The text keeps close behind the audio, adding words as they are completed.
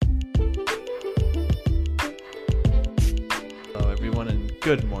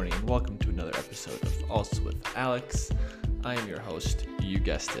Good morning and welcome to another episode of Also with Alex. I am your host, you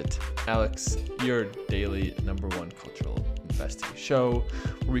guessed it, Alex, your daily number one cultural investing show,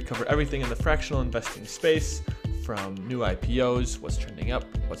 where we cover everything in the fractional investing space, from new IPOs, what's trending up,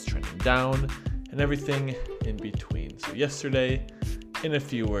 what's trending down, and everything in between. So yesterday, in a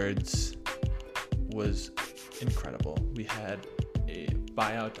few words, was incredible. We had a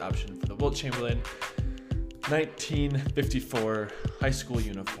buyout option for the Wilt Chamberlain 1954 high school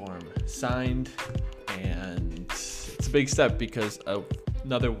uniform signed, and it's a big step because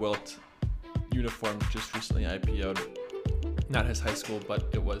another Wilt uniform just recently IPO'd. Not his high school, but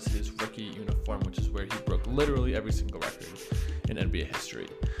it was his rookie uniform, which is where he broke literally every single record in NBA history.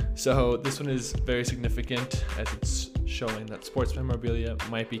 So this one is very significant as it's showing that sports memorabilia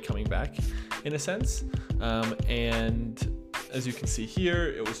might be coming back in a sense. And as you can see here,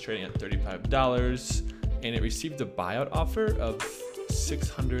 it was trading at $35. And it received a buyout offer of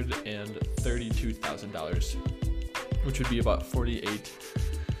 $632,000, which would be about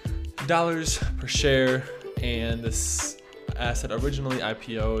 $48 per share. And this asset originally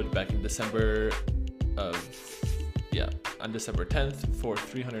IPO'd back in December 10th for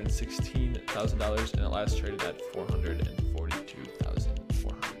 $316,000, and it last traded at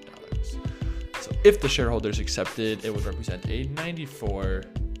 $442,400. So if the shareholders accepted, it would represent a 94%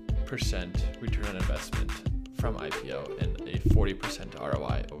 return on investment from IPO and a 40%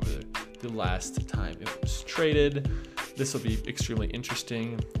 ROI over the last time it was traded. This will be extremely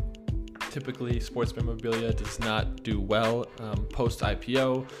interesting. Typically, sports memorabilia does not do well post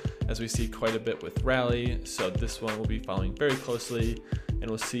IPO, as we see quite a bit with Rally. So this one will be following very closely, and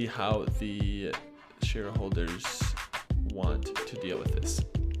we'll see how the shareholders want to deal with this.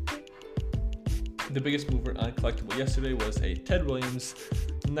 The biggest mover on collectible yesterday was a Ted Williams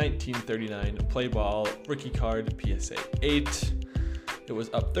 1939 play ball rookie card PSA 8. It was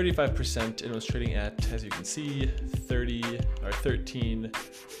up 35% and was trading at, as you can see,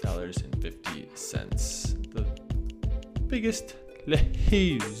 $13.50. The biggest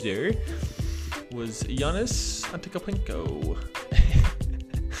loser was Giannis Antetokounmpo.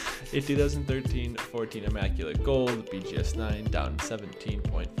 A 2013-14 Immaculate Gold BGS 9, down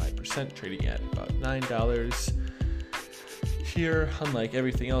 17.5%, trading at about $9. Here, unlike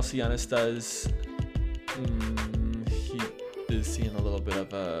everything else Giannis does, he is seeing a little bit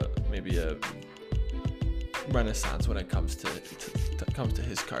of maybe a renaissance when it comes to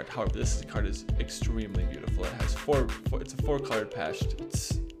his card. However, this card is extremely beautiful. It has it's a 4-colored patch.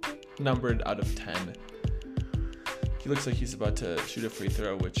 It's numbered out of 10. He looks like he's about to shoot a free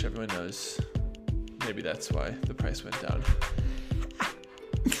throw, which everyone knows. Maybe that's why the price went down.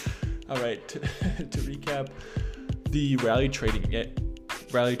 All right, to recap, the rally trading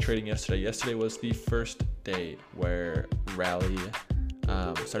yesterday. Yesterday was the first day where Rally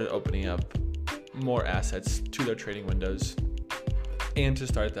started opening up more assets to their trading windows. And to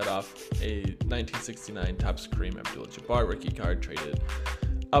start that off, a 1969 Topps Kareem Abdul-Jabbar rookie card traded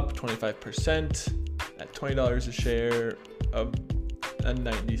up 25% at $20 a share. Of a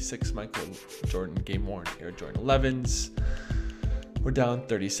 96 Michael Jordan Game Worn Air Jordan 11s. We're down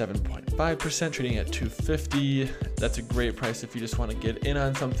 37.5%, trading at $250. That's a great price if you just want to get in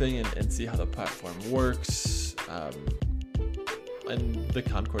on something and see how the platform works. And the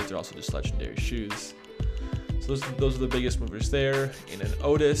Concords are also just legendary shoes. So those are the biggest movers there. And an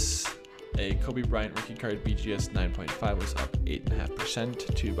Otis, a Kobe Bryant rookie card BGS 9.5 was up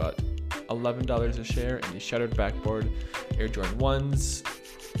 8.5% to about $11 a share. And the Shattered Backboard Air Jordan 1s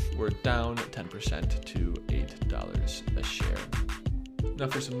were down 10% to $8 a share. Now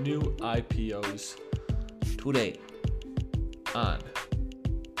for some new IPOs today on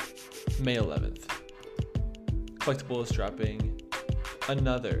May 11th. Collectible is dropping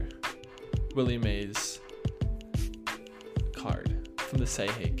another Willie Mays card from the Say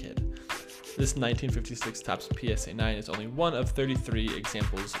Hey Kid. This 1956 Topps PSA 9 is only one of 33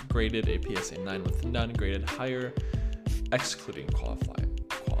 examples graded a PSA 9 with none graded higher, excluding qualifiers.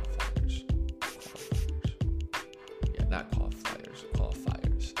 Yeah, not qualifiers,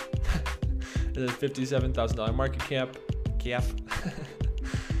 qualifiers. It's a $57,000 market cap,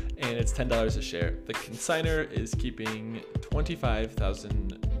 and it's $10 a share. The consignor is keeping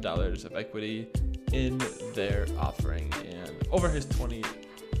 $25,000 of equity in their offering, and over his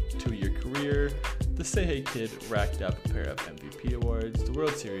 22-year career, the Say Hey Kid racked up a pair of MVP awards, the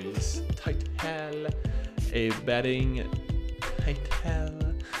World Series title, a batting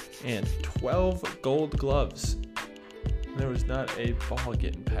title, and 12 gold gloves. There was not a ball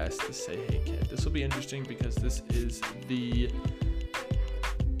getting past the Say Hey Kid. This will be interesting because this is the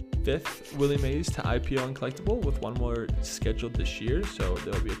 5th Willie Mays to IPO and collectible, with one more scheduled this year. So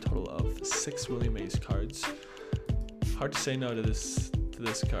there will be a total of 6 Willie Mays cards. Hard to say no to this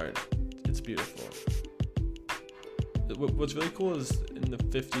card. It's beautiful. What's really cool is in the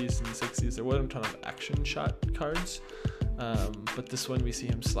 50s and 60s there wasn't a ton of action shot cards, but this one we see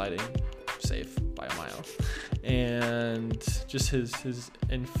him sliding safe by a mile, and just his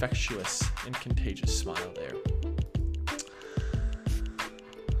infectious and contagious smile there.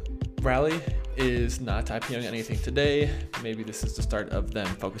 Rally is not IPOing anything today. Maybe this is the start of them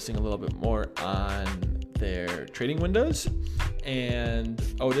focusing a little bit more on their trading windows. And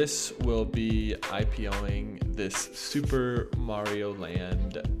Otis will be IPOing this Super Mario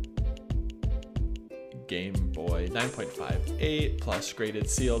Land Game Boy 9.58 plus graded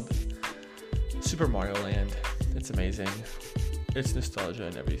sealed Super Mario Land. It's amazing. It's nostalgia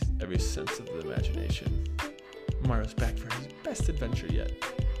in every sense of the imagination. Mario's back for his best adventure yet.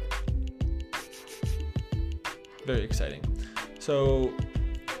 Very exciting. So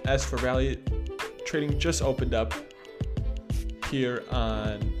as for Rally, trading just opened up here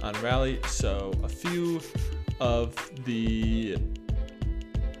on Rally, so a few of the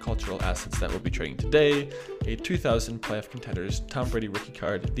cultural assets that we'll be trading today: a 2000 Playoff Contenders Tom Brady rookie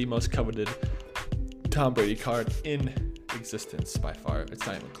card, the most coveted Tom Brady card in existence by far. It's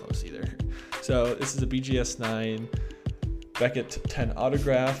not even close either. So this is a BGS 9 Beckett 10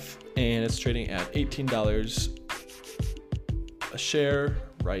 autograph, and it's trading at $18 a share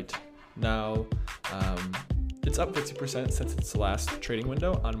right now. It's up 50% since its last trading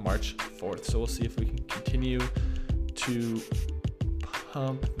window on March 4th. So we'll see if we can continue to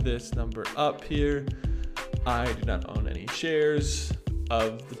pump this number up here. I do not own any shares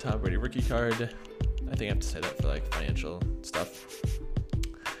of the Tom Brady rookie card. I think I have to say that for like financial stuff.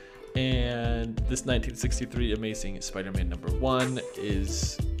 And this 1963 Amazing Spider-Man #1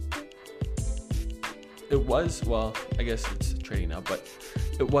 is, well, I guess it's trading now, but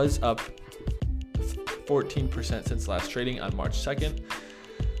it was up 14% since last trading on March 2nd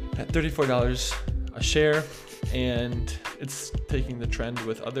at $34 a share, and it's taking the trend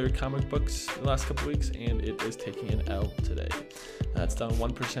with other comic books in the last couple weeks, and it is taking an L today. It's down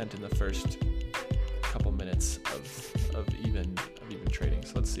 1% in the first couple minutes of even trading.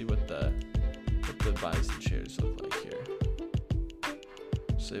 So let's see what the buys and shares look like here.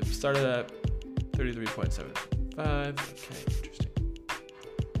 So it started at 33.75. Okay, interesting.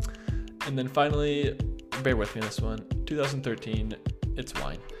 And then finally, bear with me on this one, 2013, it's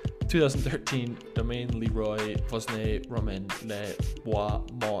wine. 2013 Domaine Leroy Vosne Romain Le Bois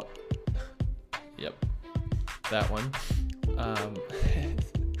Mont. Yep, that one.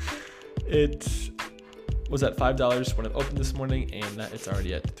 It was at $5 when it opened this morning, and it's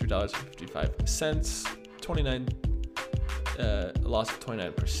already at $3.55. A loss of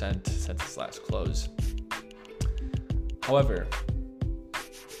 29% since its last close. However,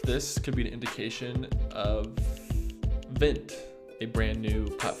 this could be an indication of Vint, a brand new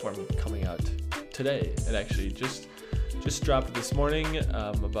platform coming out today. It actually just dropped this morning,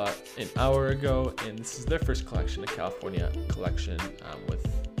 about an hour ago, and this is their first collection, a California collection, with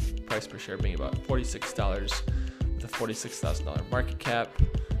price per share being about $46, with a $46,000 market cap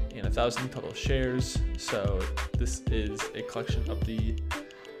and 1,000 total shares. So this is a collection of the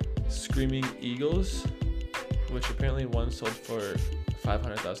Screaming Eagles, which apparently one sold for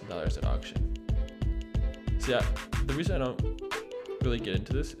 $500,000 at auction. So yeah, the reason I don't really get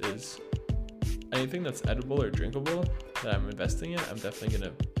into this is anything that's edible or drinkable that I'm investing in, I'm definitely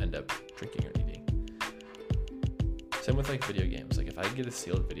gonna end up drinking or eating. Same with like video games. Like if I get a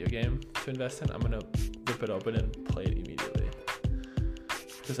sealed video game to invest in, I'm gonna rip it open and play it immediately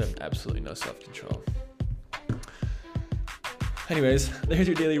because I have absolutely no self-control. Anyways, there's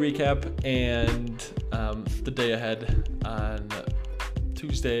your daily recap and the day ahead on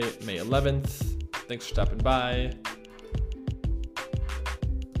Tuesday, May 11th. Thanks for stopping by.